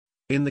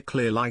In the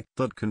clear light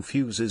that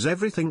confuses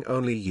everything,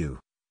 only you,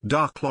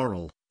 dark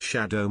Laurel,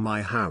 shadow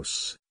my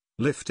house,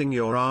 lifting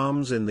your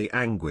arms in the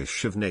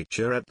anguish of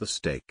nature at the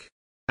stake.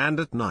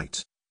 And at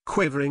night,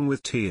 quivering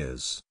with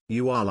tears,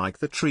 you are like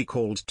the tree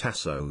called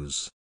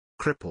Tassos.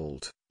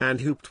 Crippled,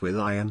 and hooped with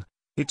iron,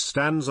 it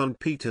stands on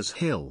Peter's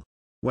Hill.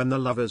 When the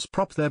lovers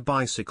prop their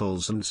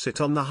bicycles and sit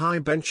on the high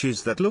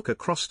benches that look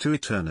across to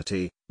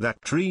eternity,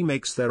 that tree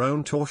makes their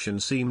own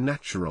torsion seem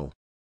natural.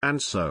 And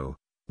so,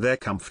 they're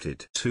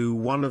comforted. To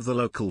one of the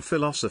local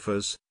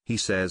philosophers, he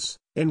says,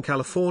 "In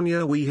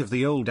California we have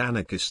the old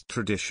anarchist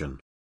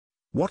tradition."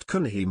 What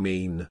can he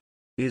mean?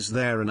 Is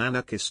there an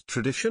anarchist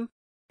tradition?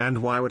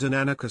 And why would an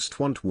anarchist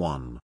want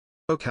one?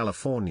 Oh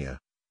California,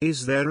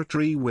 is there a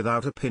tree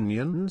without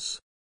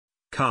opinions?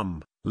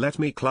 Come, let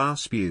me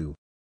clasp you.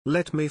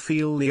 Let me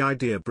feel the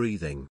idea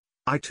breathing.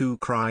 I too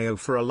cry oh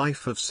for a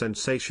life of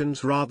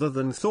sensations rather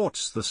than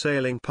thoughts. The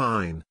sailing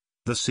pine,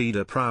 the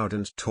cedar proud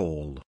and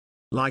tall.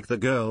 Like the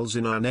girls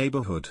in our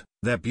neighborhood,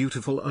 they're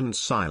beautiful and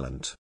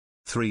silent.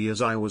 3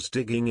 years I was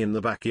digging in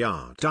the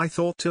backyard. I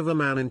thought of a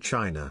man in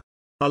China.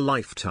 A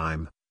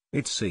lifetime,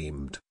 it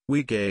seemed.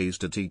 We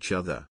gazed at each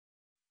other.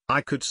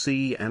 I could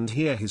see and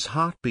hear his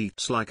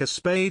heartbeats like a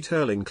spade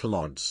hurling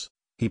clods.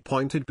 He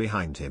pointed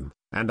behind him,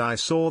 and I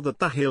saw that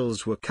the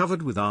hills were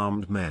covered with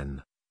armed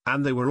men,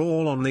 and they were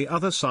all on the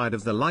other side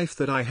of the life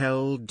that I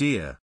held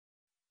dear.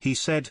 He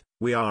said,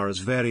 "We are as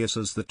various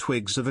as the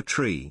twigs of a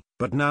tree,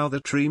 but now the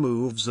tree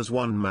moves as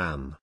one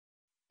man.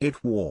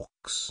 It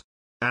walks.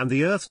 And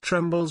the earth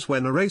trembles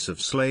when a race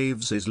of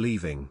slaves is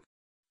leaving."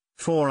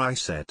 For I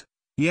said,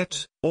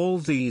 "Yet, all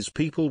these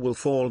people will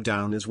fall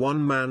down as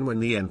one man when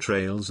the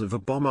entrails of a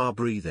bomb are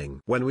breathing."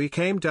 When we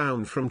came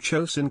down from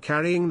Chosin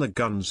carrying the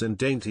guns in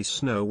dainty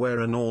snow where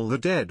and all the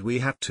dead we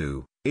had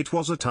to, it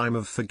was a time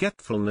of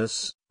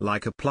forgetfulness,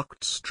 like a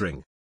plucked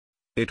string.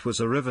 It was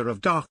a river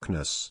of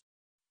darkness.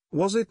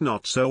 Was it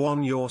not so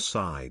on your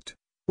side,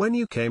 when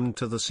you came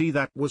to the sea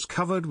that was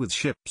covered with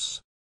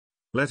ships?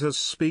 Let us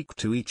speak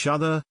to each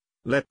other,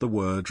 let the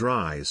word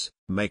rise,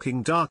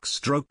 making dark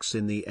strokes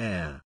in the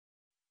air.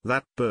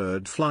 That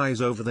bird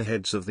flies over the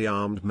heads of the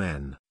armed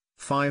men.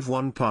 5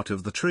 One part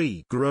of the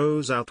tree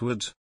grows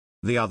outward.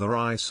 The other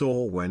I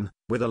saw when,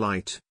 with a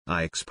light,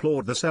 I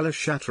explored the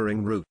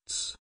cellar-shattering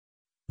roots.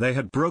 They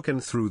had broken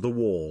through the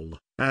wall,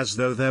 as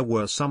though there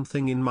were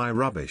something in my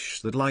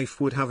rubbish that life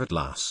would have at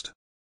last.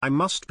 I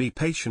must be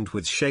patient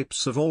with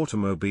shapes of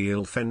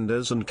automobile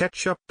fenders and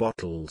ketchup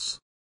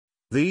bottles.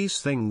 These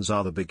things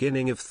are the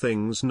beginning of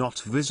things not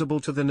visible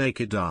to the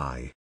naked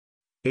eye.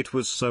 It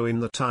was so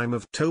in the time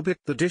of Tobit.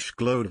 The dish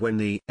glowed when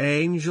the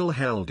angel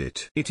held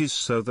it. It is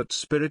so that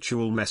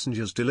spiritual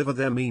messengers deliver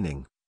their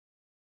meaning.